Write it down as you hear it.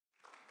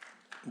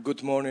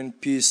Good morning,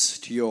 peace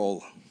to you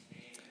all.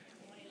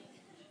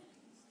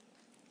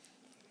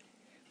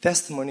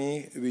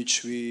 Testimony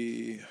which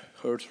we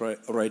heard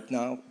right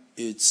now,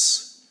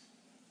 it's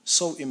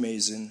so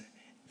amazing,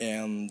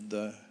 and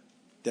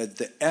that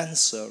the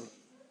answer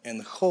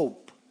and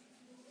hope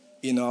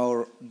in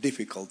our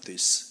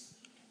difficulties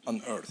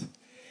on earth.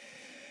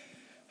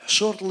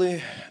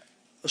 Shortly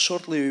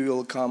we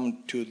will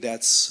come to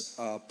that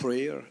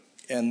prayer,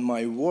 and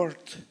my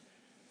word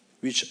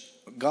which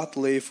God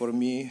lay for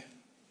me.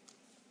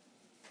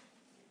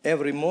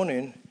 Every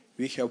morning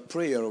we have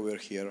prayer over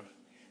here.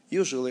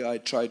 Usually I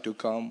try to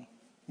come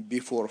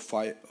before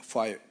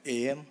 5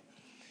 a.m.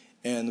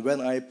 And when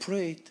I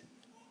prayed,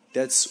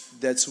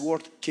 that's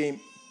word came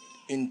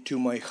into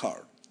my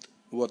heart,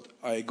 what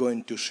I'm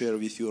going to share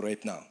with you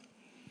right now.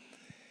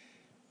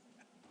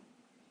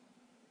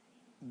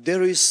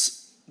 There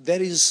is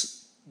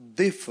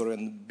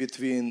difference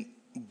between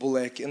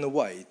black and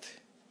white,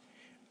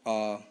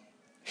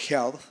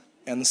 health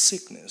and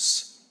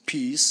sickness,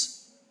 peace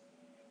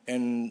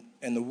and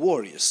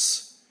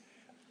worries,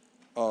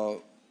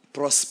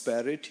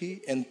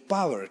 prosperity and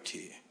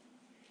poverty.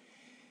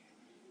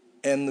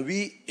 And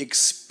we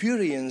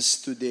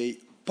experience today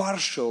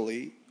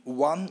partially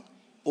one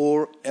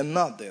or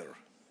another.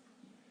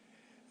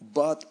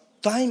 But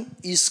time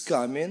is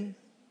coming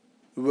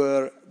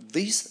where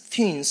these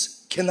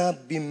things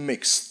cannot be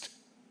mixed.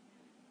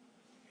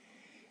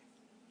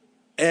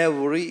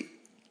 Every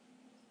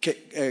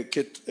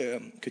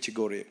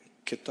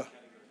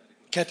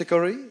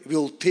category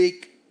will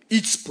take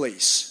its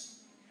place.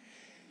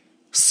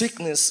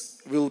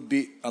 Sickness will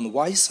be on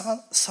one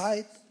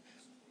side,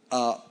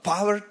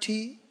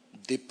 poverty,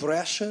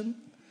 depression,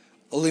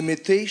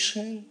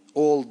 limitation,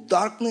 all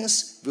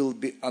darkness will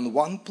be on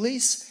one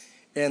place,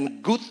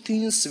 and good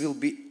things will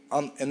be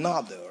on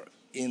another,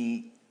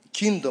 in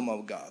kingdom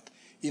of God,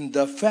 in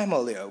the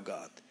family of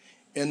God.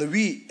 And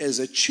we as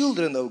a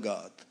children of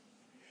God,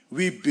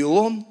 we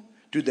belong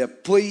to the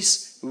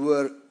place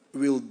where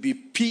will be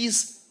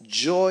peace,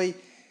 joy,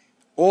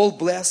 all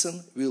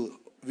blessing will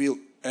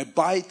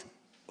abide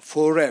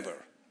forever.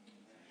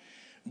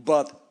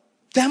 But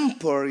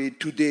temporary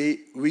today,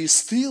 we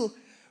still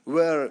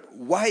where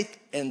white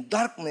and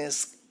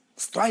darkness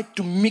try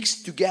to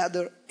mix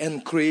together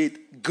and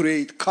create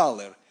great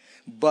color.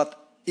 But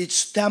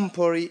it's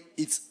temporary,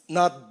 it's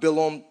not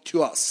belong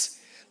to us.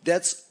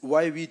 That's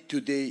why we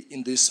today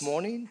in this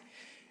morning,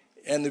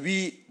 and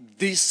we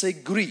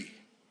disagree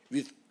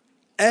with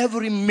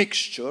every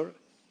mixture.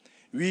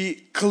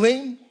 We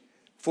claim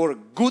for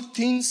good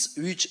things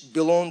which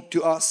belong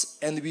to us,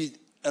 and we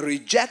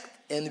reject,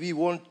 and we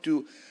want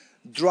to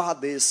draw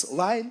this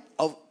line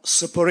of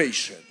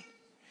separation.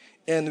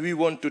 And we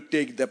want to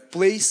take the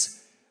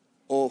place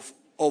of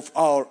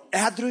our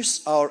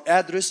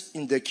address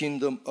in the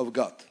kingdom of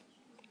God.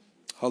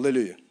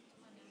 Hallelujah.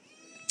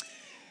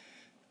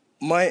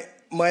 My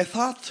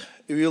thought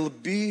will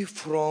be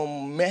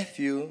from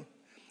Matthew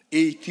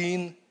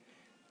 18,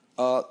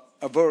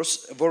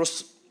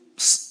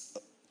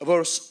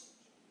 verse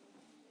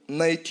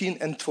 19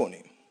 and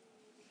 20.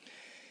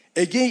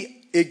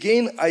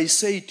 Again I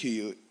say to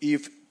you,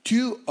 if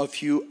two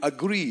of you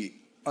agree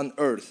on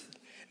earth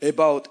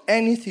about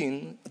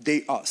anything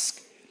they ask,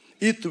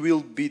 it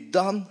will be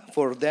done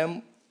for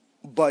them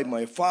by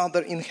my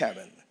Father in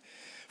heaven.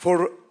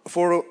 For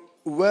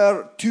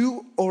where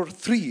two or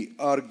three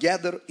are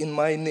gathered in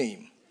my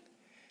name,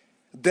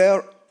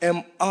 there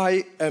am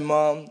I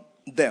among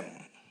them.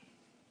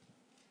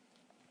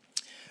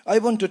 I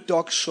want to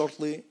talk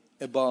shortly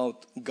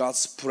about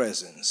God's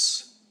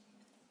presence.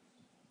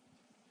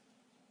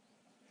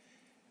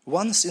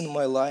 Once in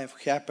my life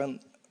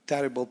happened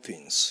terrible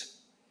things.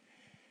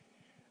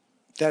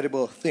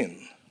 Terrible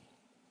thing.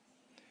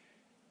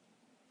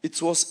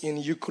 It was in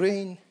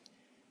Ukraine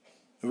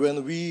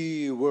when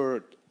we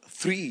were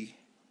three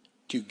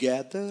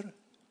together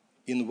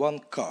in one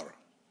car.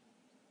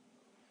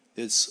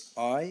 It's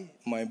I,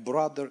 my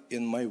brother,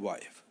 and my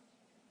wife.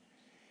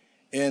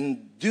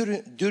 And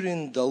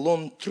during the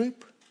long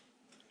trip,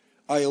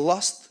 I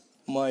lost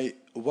my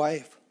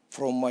wife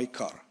from my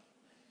car.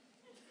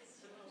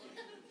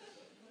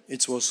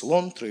 It was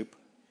long trip.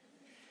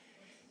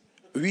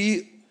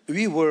 We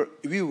were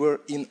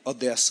in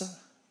Odessa,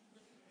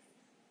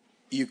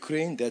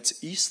 Ukraine,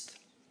 that's east,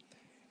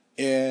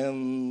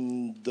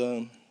 and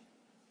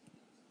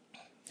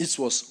it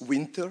was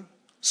winter,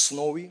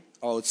 snowy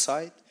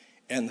outside,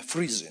 and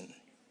freezing.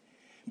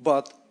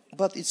 But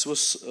it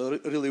was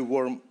really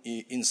warm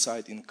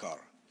inside in car.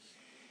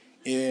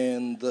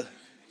 And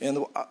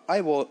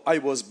I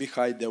was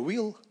behind the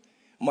wheel.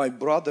 My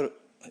brother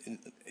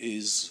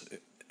is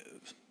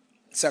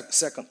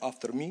second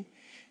after me.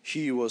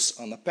 He was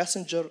on the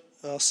passenger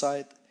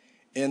side,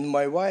 and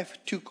my wife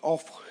took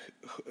off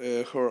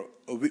her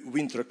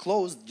winter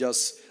clothes,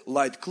 just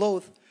light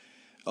clothes,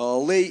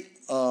 lay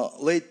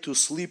to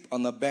sleep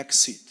on the back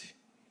seat.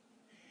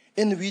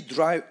 And we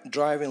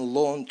driving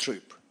long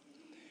trip.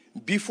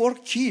 Before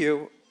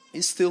Kiev,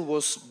 it still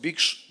was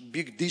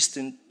big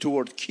distance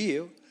toward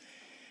Kiev.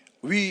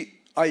 We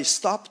I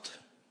stopped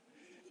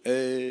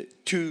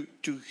to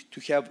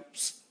have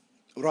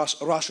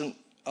Russian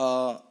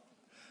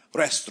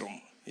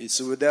restroom. It's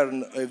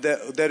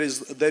there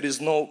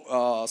is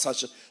no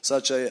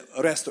such a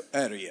rest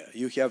area.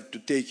 You have to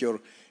take your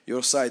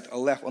side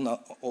left on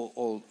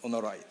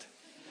the right.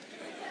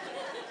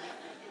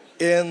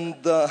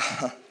 And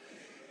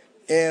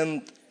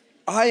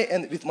I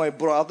and with my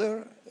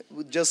brother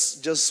we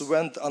just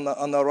went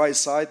on the right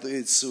side.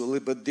 It's a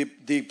little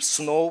bit deep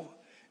snow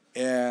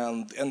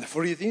and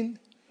freezing.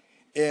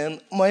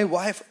 And my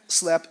wife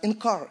slept in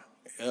car,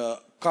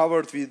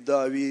 covered with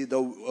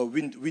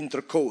the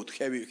winter coat,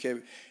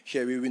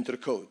 heavy winter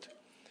coat.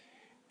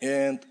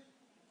 And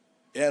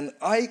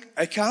I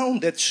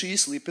count that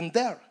she's sleeping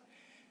there,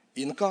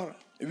 in car.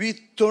 We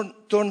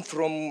turn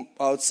from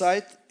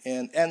outside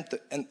and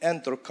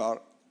enter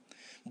car.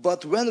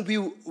 But when we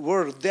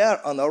were there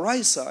on the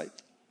right side,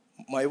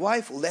 my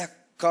wife left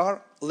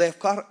car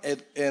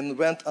and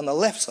went on the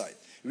left side.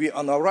 We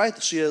on the right,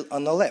 she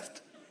on the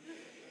left.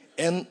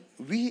 And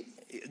we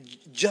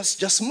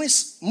just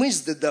missed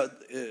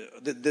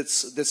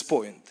this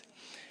point.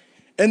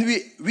 And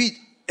we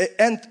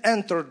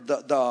entered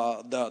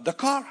the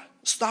car,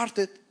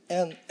 started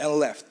and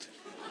left.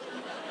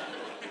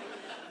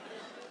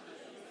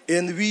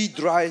 And we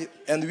drive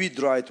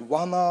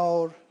 1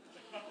 hour,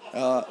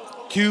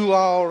 2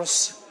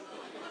 hours,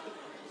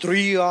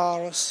 3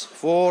 hours,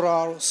 4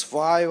 hours,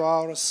 5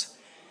 hours.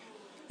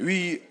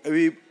 We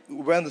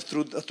went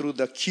through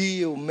the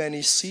Kiev,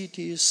 many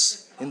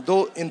cities. In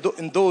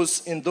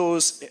those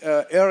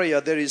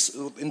area, there is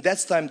in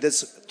that time,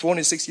 that's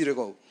 26 years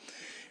ago.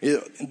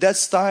 In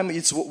that time,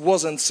 it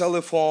wasn't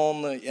cell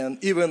phone,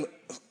 and even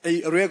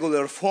a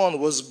regular phone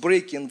was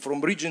breaking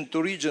from region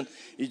to region.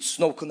 It's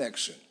no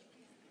connection,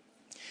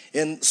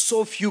 and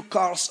so few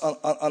cars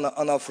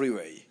on a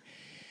freeway.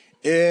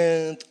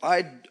 And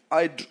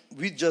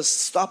we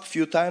just stopped a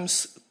few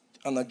times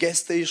on a gas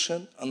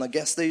station,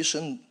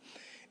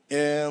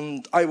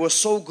 and I was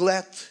so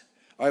glad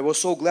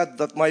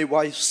that my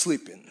wife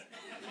sleeping.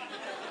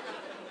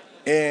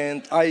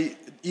 And I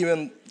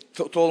even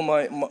told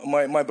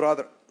my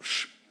brother,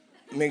 shh,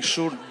 make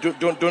sure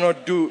do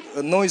not do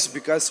a noise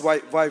because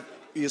wife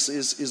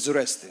is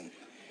resting.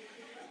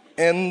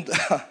 And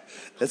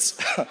that's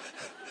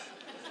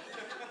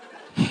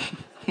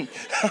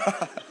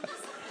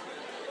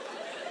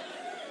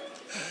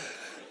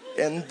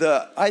and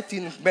I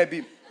think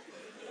maybe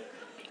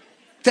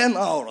 10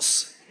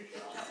 hours.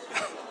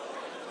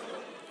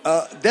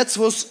 That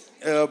was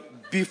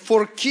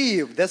before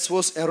Kiev. That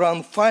was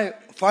around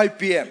 5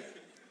 p.m.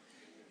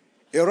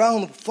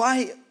 Around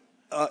 5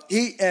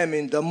 a.m.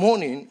 in the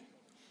morning,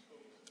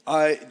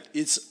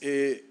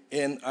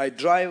 and I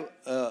drive.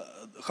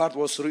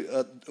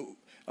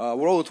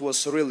 Road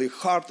was really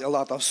hard, a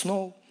lot of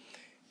snow,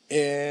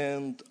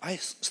 and I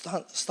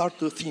start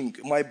to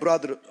think. My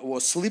brother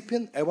was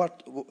sleeping. I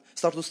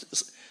started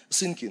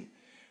thinking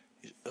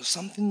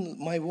something.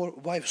 My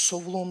wife so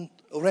long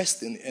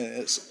resting,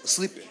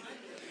 sleeping.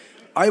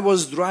 I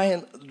was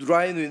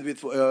driving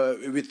with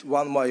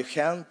one my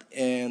hand,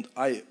 and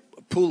I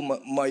pull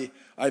my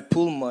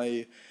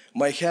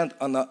hand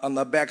on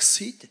the back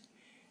seat.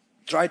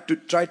 Try to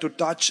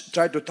touch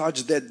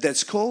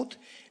that coat,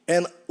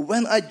 and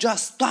when I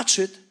just touch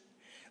it,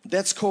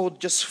 that coat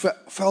just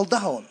fell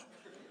down.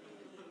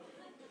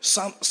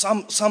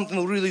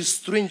 Something really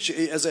strange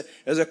as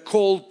a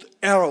cold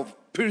arrow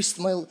pierced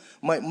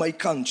my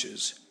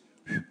conscience.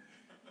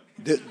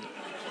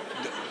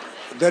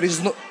 There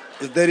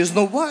is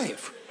no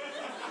wife.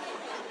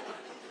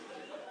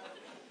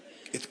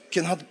 It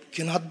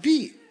cannot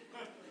be.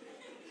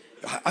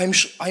 I'm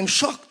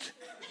shocked.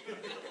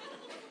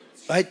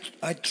 I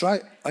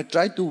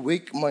try to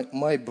wake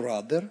my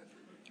brother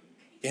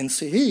and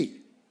say, hey,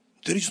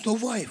 there is no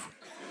wife.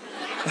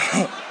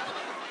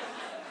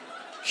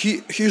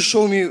 he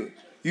show me,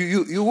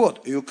 you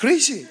what? You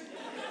crazy?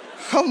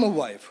 How no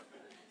wife?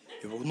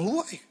 You have no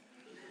wife.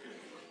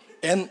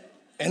 And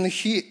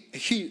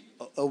he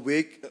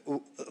awake,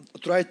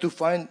 try to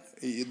find,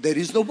 there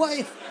is no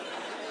wife.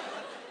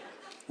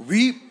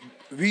 We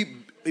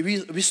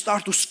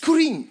start to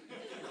scream.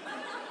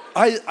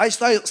 I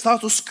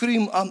start to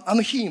scream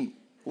on him.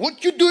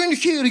 What you doing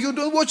here? You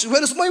don't watch.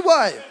 Where is my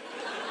wife?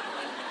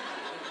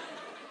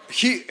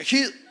 He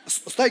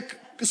like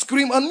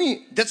scream on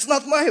me. That's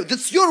not my wife.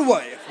 That's your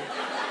wife.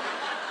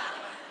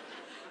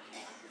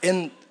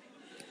 And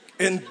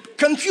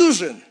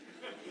confusion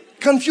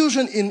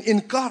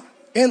in car,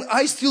 and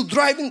I still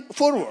driving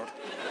forward.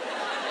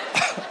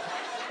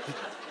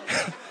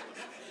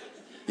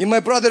 And my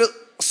brother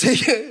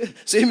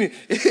say me,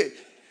 hey,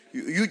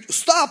 you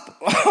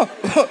stop.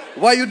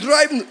 Why you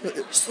driving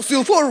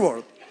still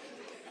forward?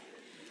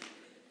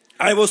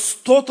 I was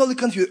totally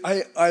confused.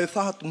 I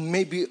thought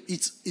maybe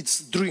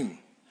it's dream.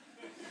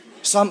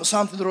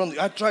 Something wrong.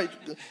 I tried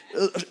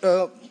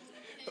to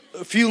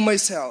feel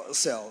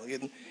myself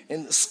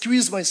and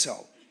squeeze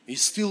myself.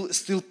 It's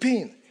still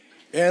pain.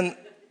 And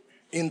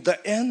in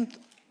the end,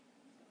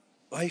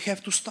 I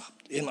have to stop.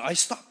 And I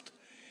stopped.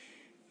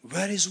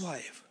 where is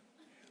wife?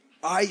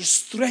 I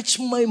stretch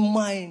my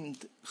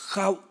mind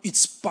how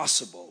it's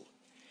possible.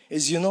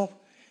 As you know,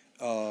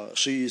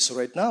 she is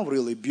right now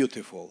really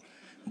beautiful,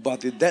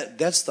 but at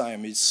that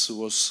time it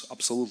was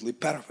absolutely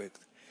perfect.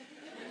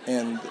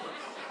 And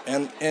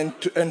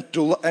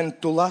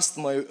to last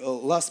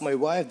my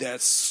wife,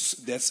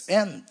 that's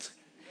end.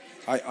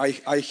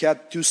 I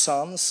had two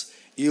sons,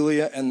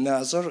 Ilya and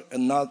Nazar,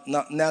 and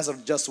Nazar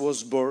just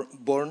was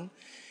born,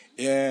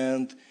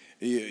 and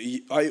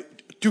I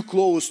too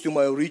close to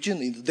my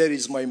origin. There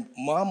is my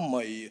mom,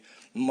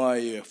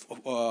 my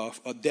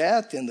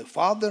dad, and the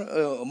father,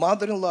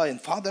 mother-in-law,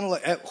 and father-in-law,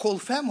 whole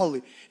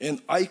family,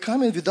 and I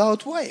come in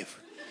without wife.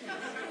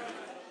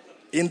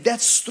 In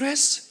that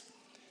stress,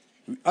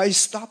 I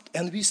stopped,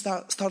 and we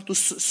start to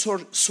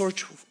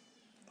search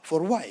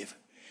for wife.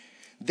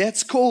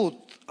 That's code.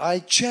 I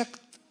checked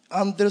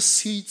under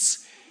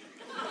seats,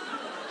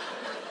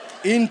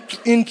 in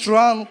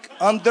trunk,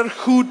 under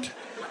hood.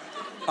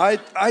 I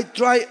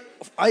try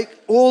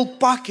all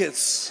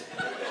pockets.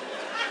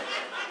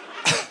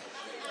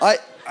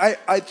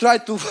 I try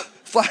to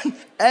find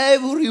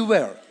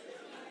everywhere,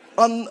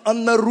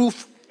 on the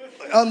roof,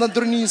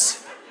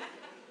 underneath.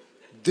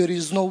 There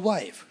is no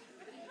wife.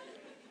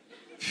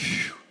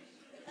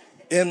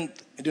 And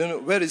you know,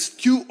 where is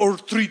two or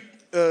three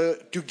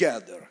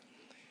together,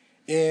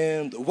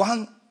 and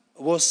one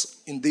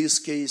was in this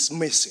case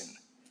missing,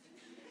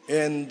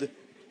 and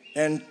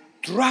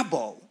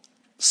trouble,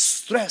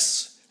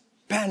 stress,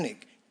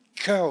 panic,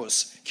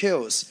 chaos,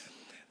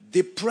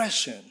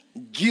 depression,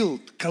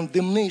 guilt,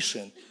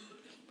 condemnation,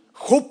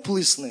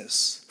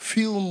 hopelessness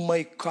fill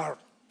my car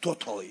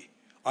totally.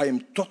 I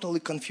am totally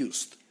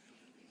confused.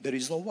 There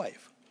is no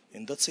wife,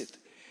 and that's it.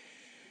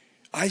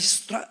 I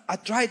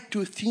tried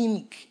to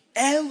think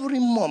every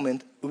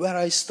moment where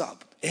I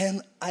stopped,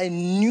 and I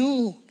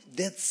knew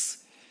it's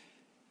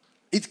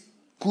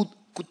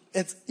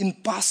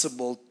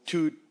impossible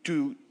to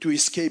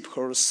escape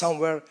her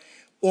somewhere.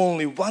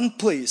 Only one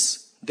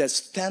place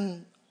that's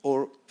 10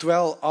 or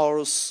 12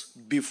 hours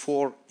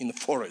before in the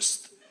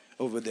forest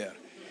over there.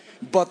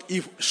 But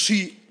if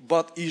she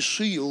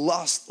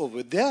lost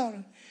over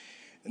there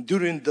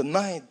during the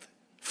night,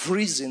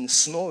 freezing,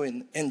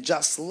 snowing, and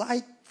just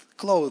light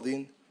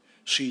clothing,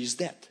 she is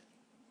dead.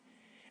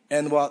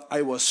 And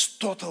I was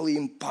totally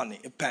in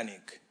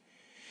panic.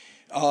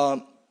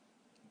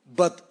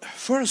 But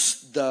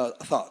first the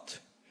thought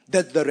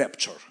that the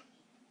rapture.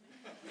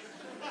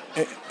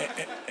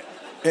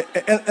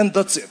 And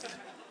that's it.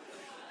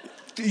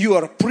 You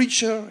are a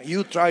preacher,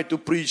 you try to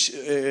preach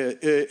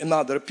in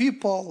other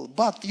people,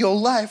 but your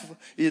life,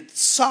 it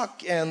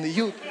sucks, and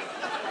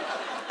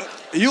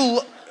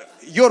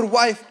your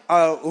wife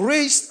are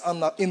raised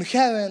in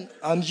heaven,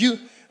 and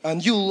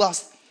you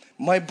lost.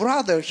 My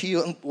brother, he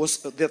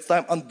was at that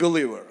time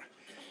unbeliever,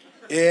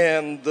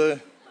 and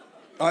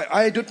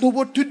I don't know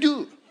what to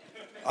do.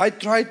 I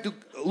tried to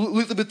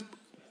little bit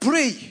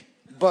pray,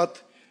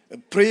 but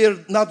prayer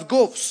not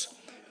goes.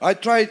 I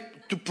tried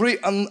to pray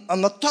on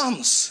the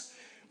tongues.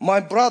 My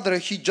brother,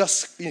 he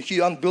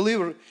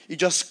unbeliever, he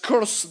just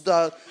cursed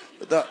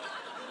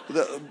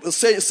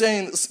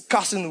saying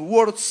cussing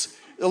words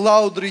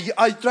loudly.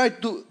 I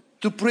tried to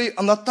pray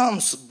on the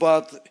tongues,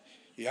 but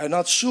I'm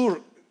not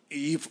sure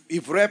if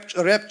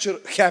rapture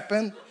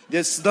happened.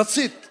 That's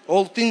it.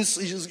 All things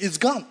is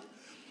gone.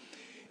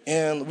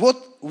 And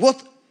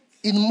what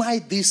in my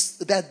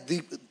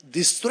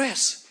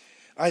distress,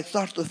 I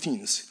thought of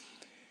things.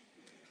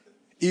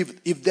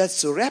 If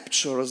that's a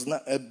rapture,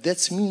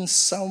 that means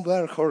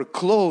somewhere her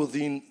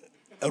clothing,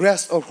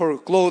 rest of her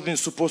clothing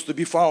is supposed to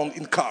be found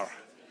in car.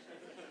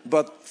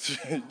 But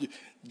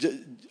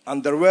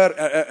underwear,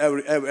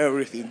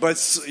 everything. But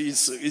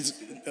it's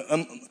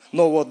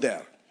nowhere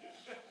there.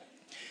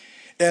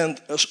 And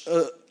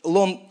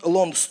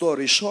long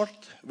story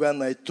short,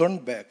 when I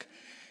turned back,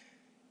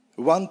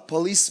 one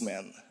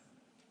policeman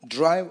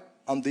drive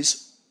on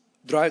this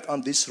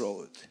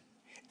road.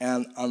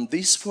 And on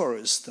this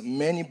forest,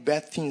 many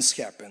bad things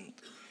happened.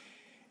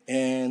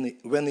 And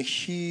when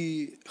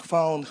he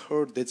found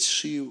her that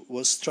she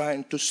was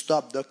trying to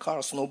stop the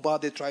cars,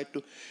 nobody tried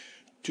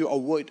to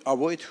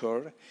avoid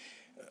her.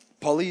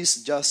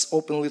 Police just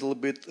opened a little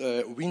bit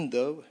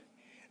window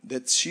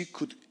that she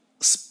could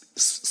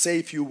say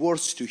a few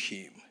words to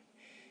him.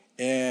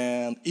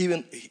 And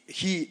even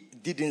he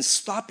didn't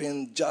stop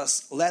and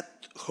just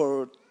let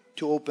her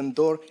to open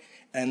door,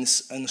 and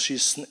she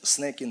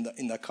snuck in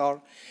the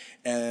car.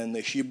 And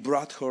he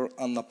brought her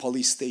on the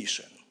police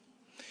station.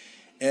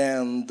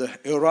 And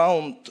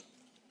around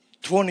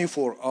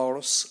 24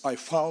 hours, I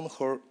found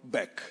her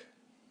back.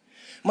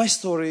 My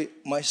story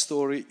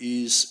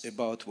is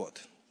about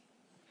what?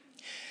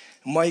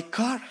 My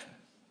car,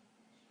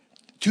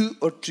 two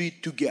or three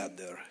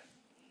together,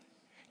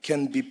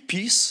 can be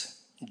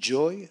peace,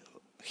 joy,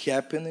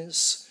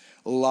 happiness,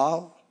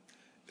 love,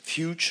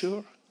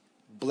 future,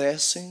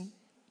 blessing,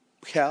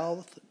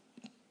 health,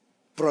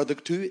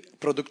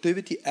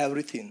 productivity,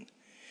 everything.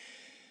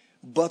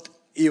 But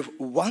if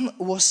one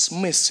was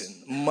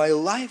missing, my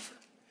life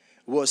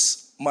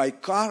was my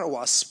car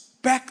was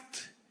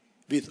packed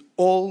with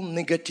all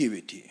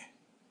negativity.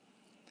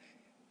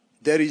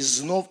 There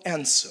is no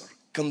answer,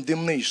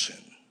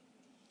 condemnation,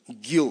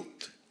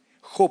 guilt,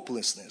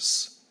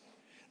 hopelessness,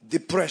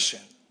 depression,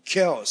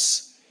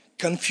 chaos,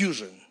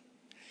 confusion.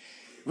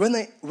 When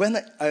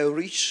I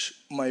reach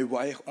my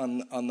wife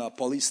on a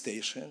police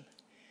station,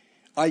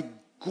 I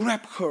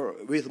grab her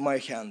with my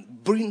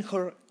hand, bring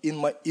her in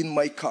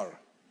my car.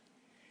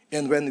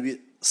 And when we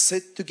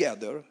sit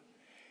together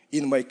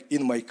in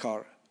my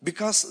car,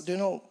 because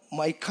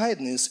my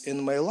kindness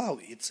and my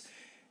love, it's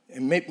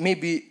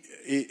maybe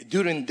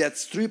during that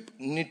trip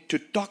need to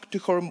talk to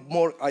her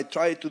more. I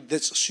try to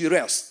that she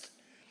rest.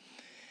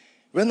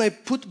 When I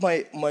put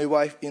my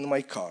wife in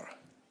my car,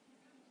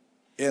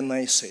 and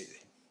I say,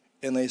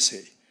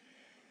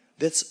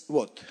 that's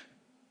what?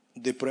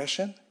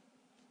 Depression?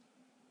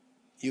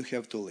 You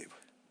have to live.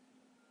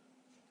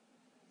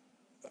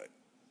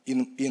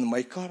 In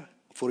my car,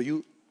 for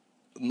you,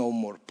 no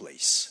more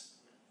place.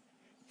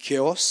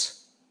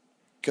 Chaos,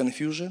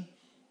 confusion,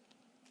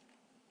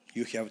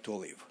 you have to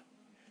live.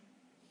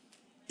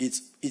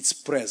 It's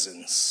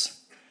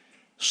presence.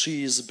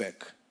 She is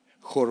back.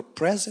 Her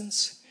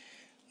presence,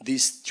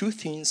 these two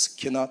things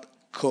cannot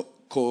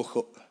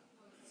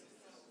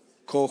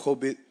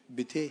cohabit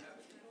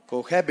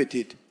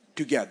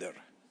together.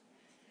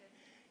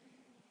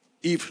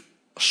 If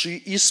she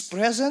is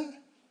present,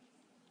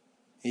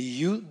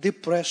 you,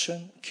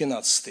 depression,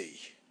 cannot stay.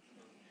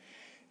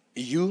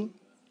 You,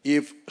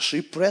 if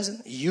she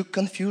present, you,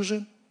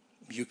 confusion,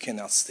 you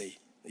cannot stay.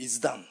 It's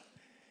done.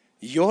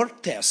 Your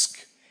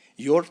task,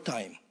 your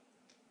time,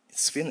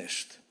 it's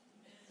finished.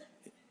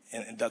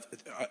 And that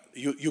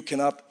you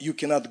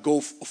cannot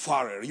go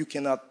farther. You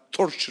cannot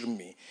torture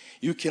me.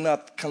 You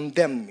cannot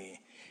condemn me.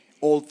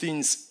 All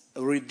things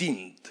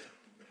redeemed,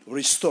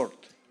 restored.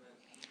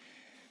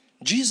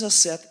 Jesus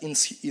said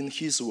in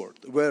his word,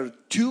 where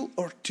two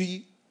or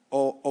three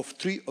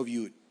of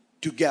you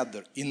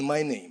together in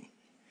my name,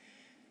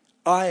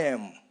 I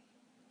am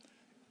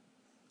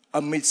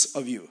amidst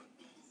of you.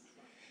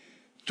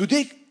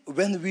 Today,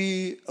 when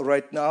we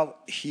right now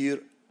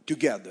here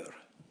together,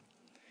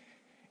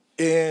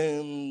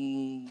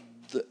 and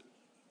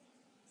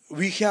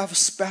we have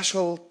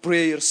special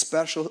prayer,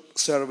 special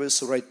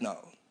service right now.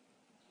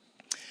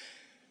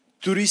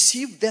 To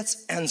receive that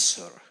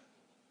answer,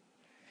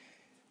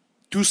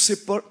 to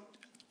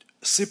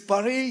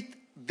separate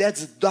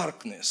that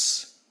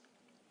darkness,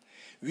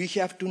 we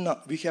have to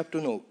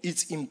know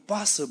it's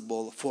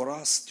impossible for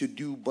us to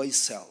do by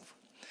self.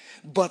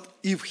 But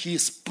if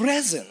His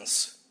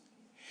presence,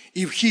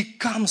 if He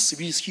comes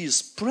with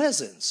His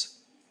presence,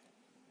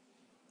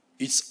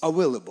 it's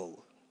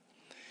available.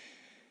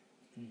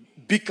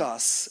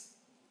 Because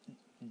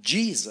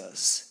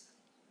Jesus,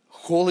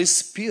 Holy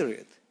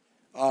Spirit,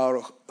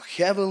 our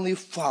Heavenly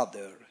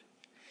Father,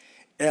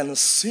 and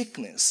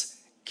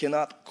sickness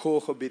cannot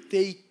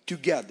cohabitate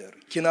together,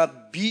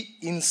 cannot be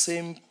in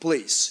same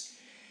place.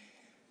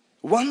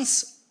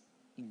 Once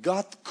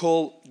God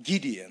called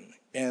Gideon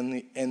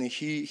and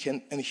he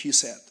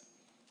said,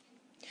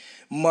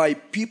 my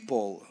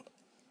people,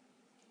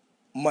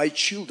 my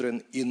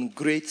children in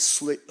great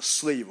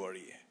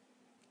slavery,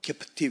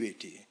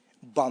 captivity,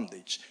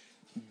 bondage,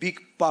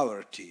 big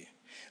poverty,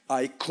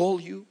 I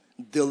call you,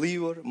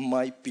 deliver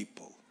my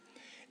people.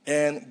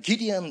 And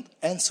Gideon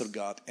answered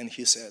God and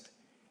he said,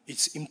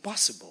 it's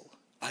impossible.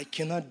 I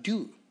cannot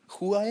do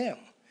who I am.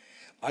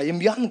 I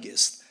am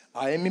youngest.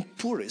 I am in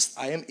poorest.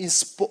 I am in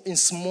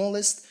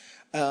smallest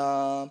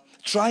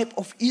tribe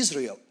of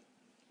Israel.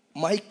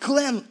 My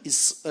clan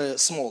is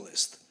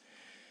smallest.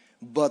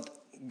 But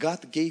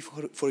God gave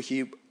for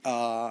him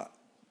a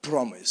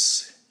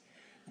promise.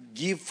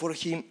 Give for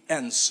him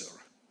answer.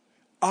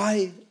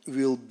 I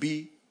will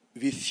be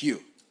with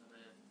you.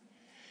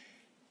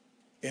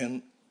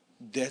 And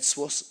that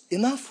was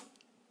enough.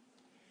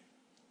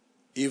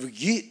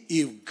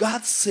 If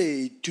God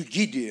said to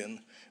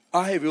Gideon,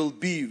 I will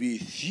be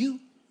with you,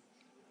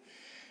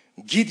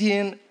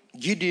 Gideon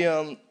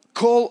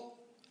called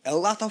a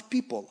lot of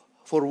people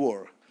for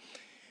war.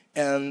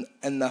 And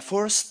the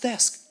first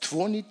task,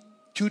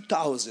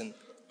 22,000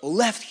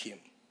 left him.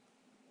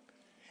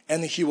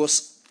 And he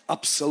was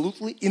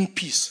absolutely in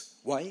peace.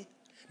 Why?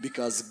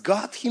 Because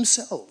God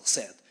himself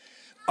said,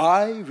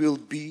 I will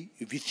be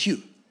with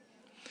you.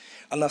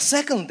 On the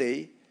second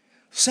day,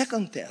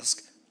 second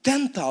task,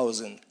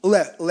 10,000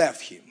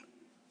 left him.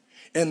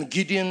 And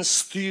Gideon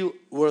still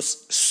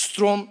was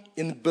strong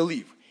in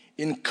belief,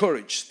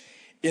 encouraged,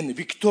 and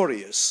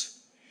victorious.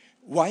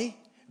 Why?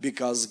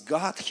 Because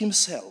God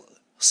himself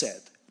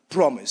said,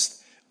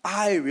 promised,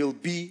 I will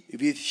be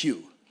with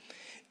you.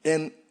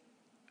 And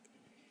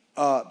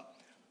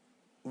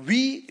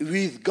we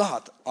with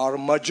God are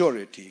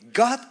majority.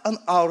 God on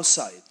our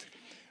side,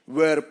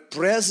 where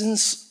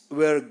presence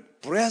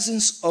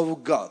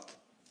of God.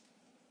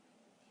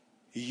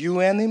 You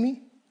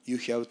enemy, you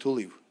have to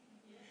leave.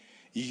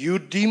 You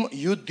demon,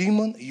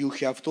 you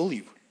have to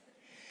leave.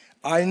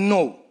 I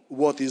know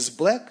what is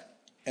black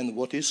and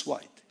what is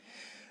white.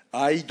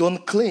 I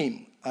don't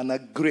claim and a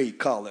gray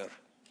color.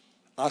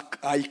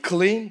 I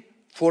claim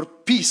for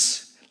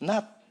peace,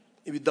 not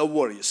with the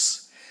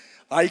worries.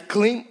 I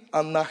claim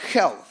on a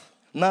health,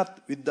 not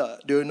with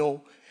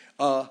the,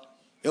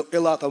 a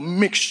lot of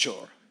mixture.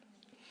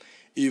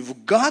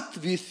 If God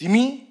with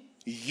me,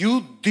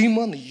 you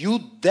demon, you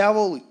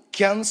devil,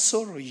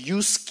 cancer,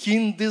 you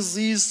skin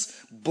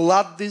disease,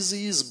 blood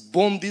disease,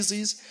 bone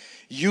disease,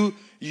 you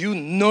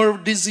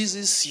nerve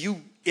diseases,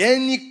 you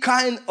any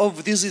kind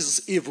of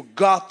disease, if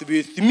God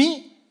with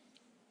me,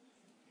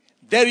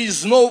 there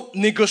is no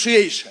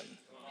negotiation.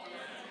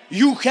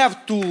 You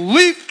have to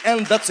live,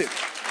 and that's it.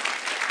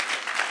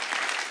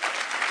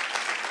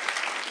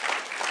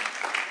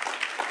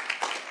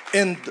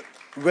 And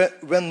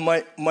when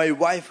my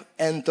wife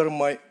entered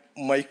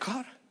my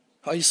car,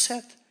 I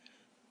said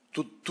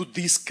to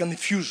this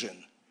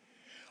confusion,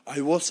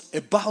 I was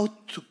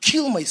about to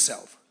kill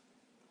myself.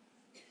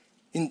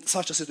 In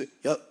such a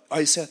situation,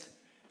 I said,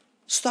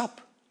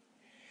 stop.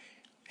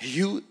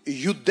 You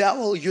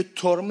devil, you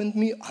torment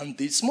me on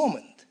this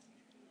moment.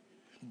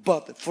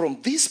 But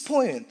from this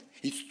point,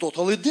 it's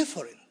totally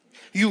different.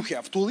 You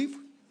have to live.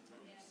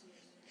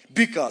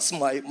 Because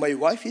my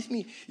wife is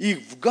me.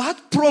 If God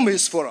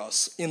promised for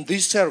us in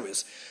this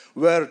service,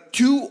 where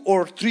 2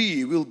 or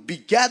 3 will be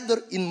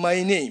gathered in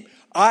my name,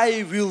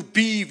 I will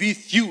be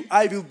with you.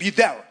 I will be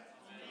there.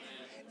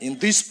 In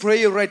this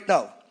prayer right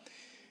now,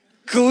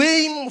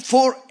 claim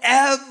for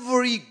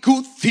every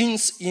good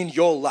things in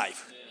your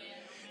life.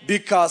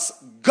 Because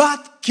God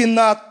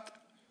cannot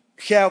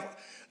have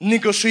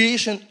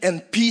negotiation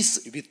and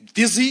peace with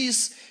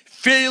disease,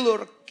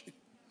 failure,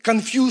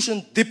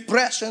 confusion,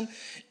 depression,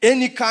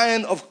 any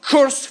kind of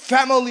cursed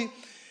family,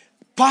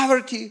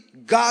 poverty.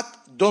 God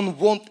don't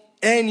want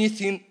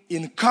anything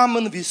in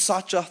common with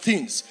such a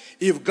things.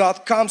 If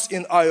God comes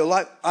in our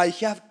life, I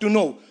have to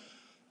know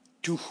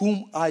to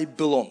whom I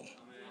belong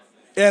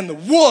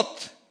and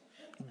what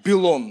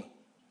belong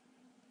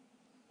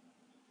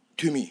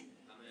to me.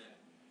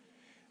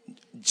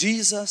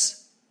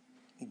 Jesus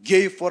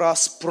gave for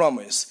us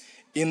promise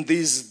in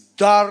this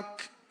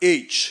dark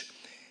age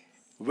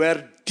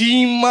where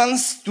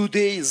demons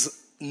today is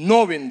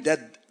knowing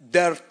that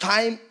their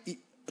time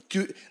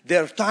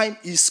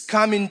is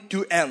coming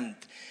to end,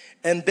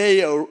 and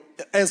they are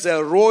as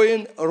a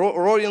roaring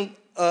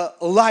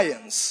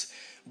lions.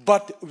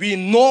 But we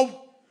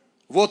know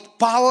what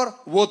power,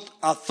 what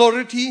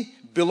authority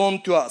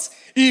belong to us.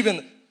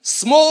 Even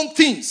small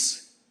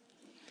things.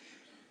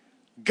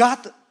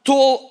 God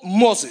told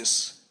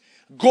Moses,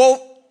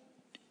 go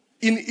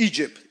in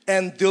Egypt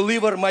and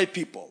deliver my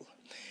people.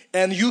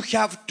 And you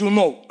have to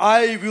know,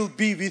 I will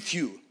be with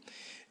you.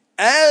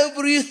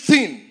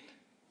 Everything,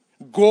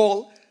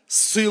 gold,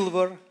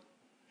 silver,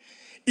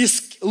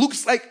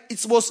 looks like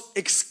it was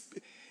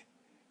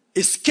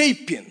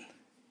escaping,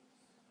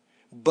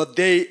 but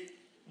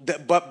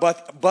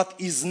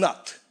is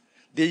not.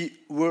 They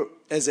were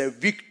as a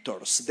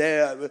victors. They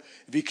are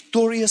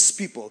victorious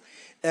people,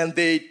 and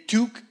they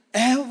took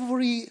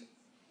every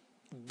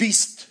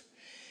beast,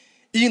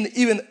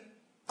 even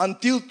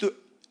until to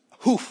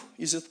hoof.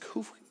 Is it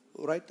hoof?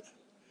 Right?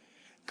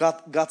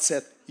 God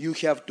said, you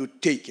have to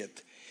take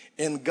it.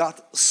 And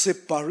God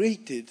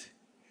separated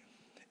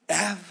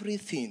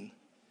everything,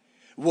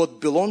 what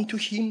belonged to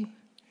Him,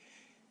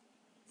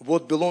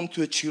 what belonged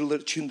to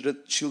the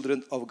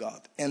children of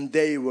God. And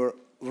they were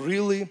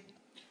really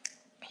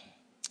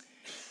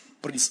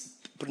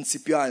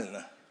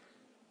principiально,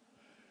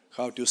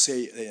 how to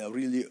say,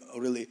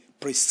 really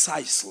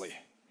precisely.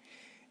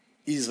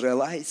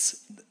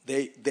 Israelites,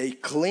 they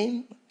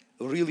claim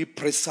really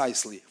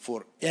precisely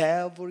for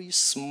every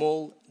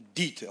small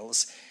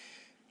details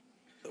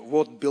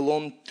what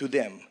belonged to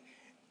them,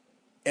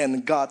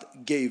 and God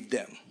gave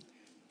them.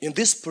 In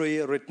this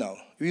prayer right now,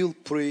 we'll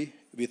pray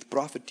with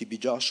Prophet TB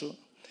Joshua,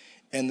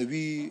 and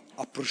we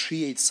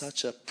appreciate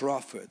such a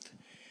prophet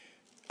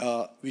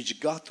which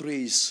God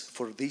raised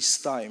for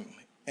this time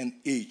and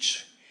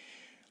age,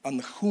 on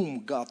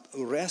whom God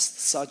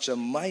rests such a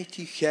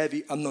mighty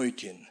heavy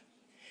anointing.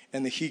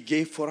 And He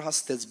gave for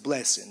us that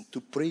blessing to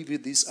pray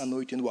with this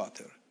anointing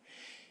water.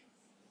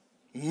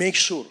 Make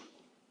sure,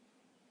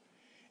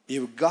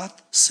 if God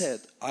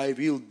said, I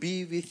will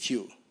be with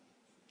you,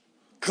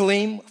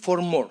 claim for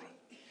more,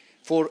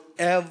 for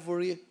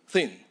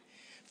everything,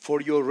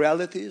 for your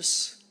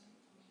relatives,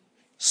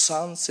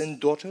 sons and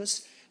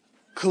daughters,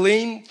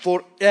 claim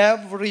for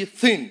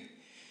everything,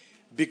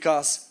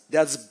 because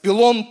that's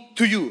belong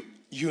to you.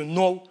 You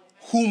know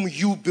whom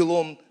you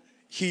belong.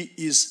 He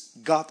is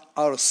God,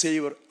 our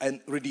Savior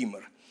and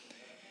Redeemer.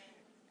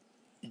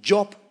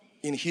 Job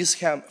in his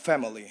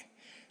family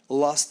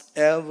lost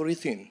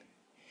everything,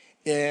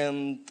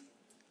 and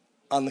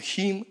on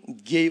him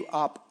gave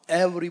up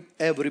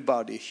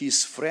everybody,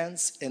 his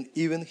friends and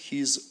even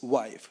his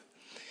wife.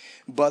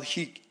 But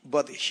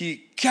he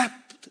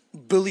kept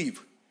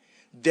believe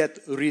that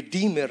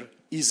Redeemer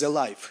is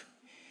alive.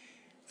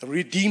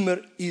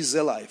 Redeemer is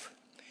alive,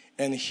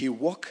 and he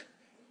walked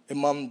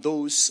among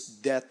those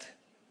that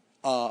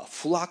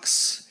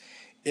flocks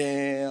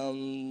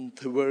and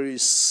where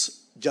is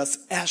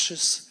just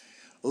ashes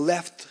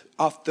left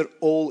after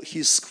all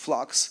his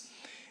flocks.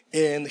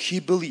 And he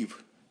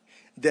believed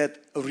that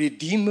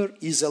Redeemer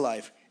is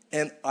alive.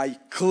 And I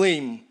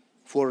claim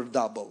for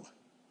double.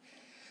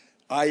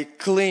 I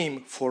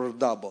claim for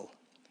double.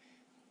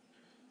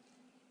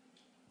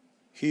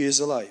 He is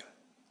alive.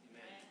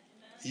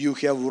 You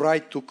have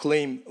right to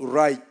claim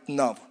right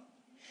now.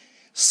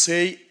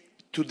 Say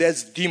to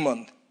that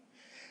demon,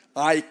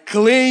 I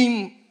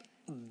claim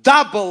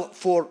double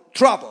for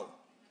trouble.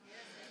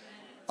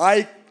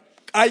 I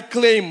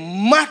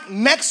claim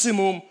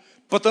maximum,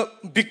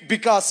 but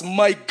because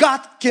my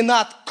God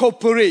cannot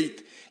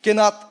cooperate,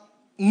 cannot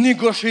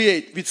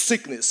negotiate with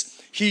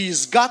sickness. He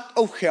is God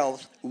of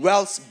health,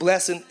 wealth,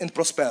 blessing, and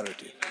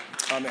prosperity.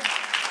 Amen.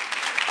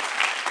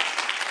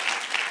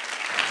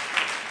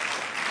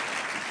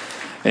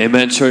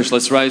 Amen, church.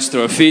 Let's rise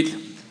to our feet.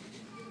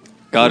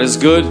 God is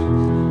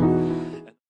good.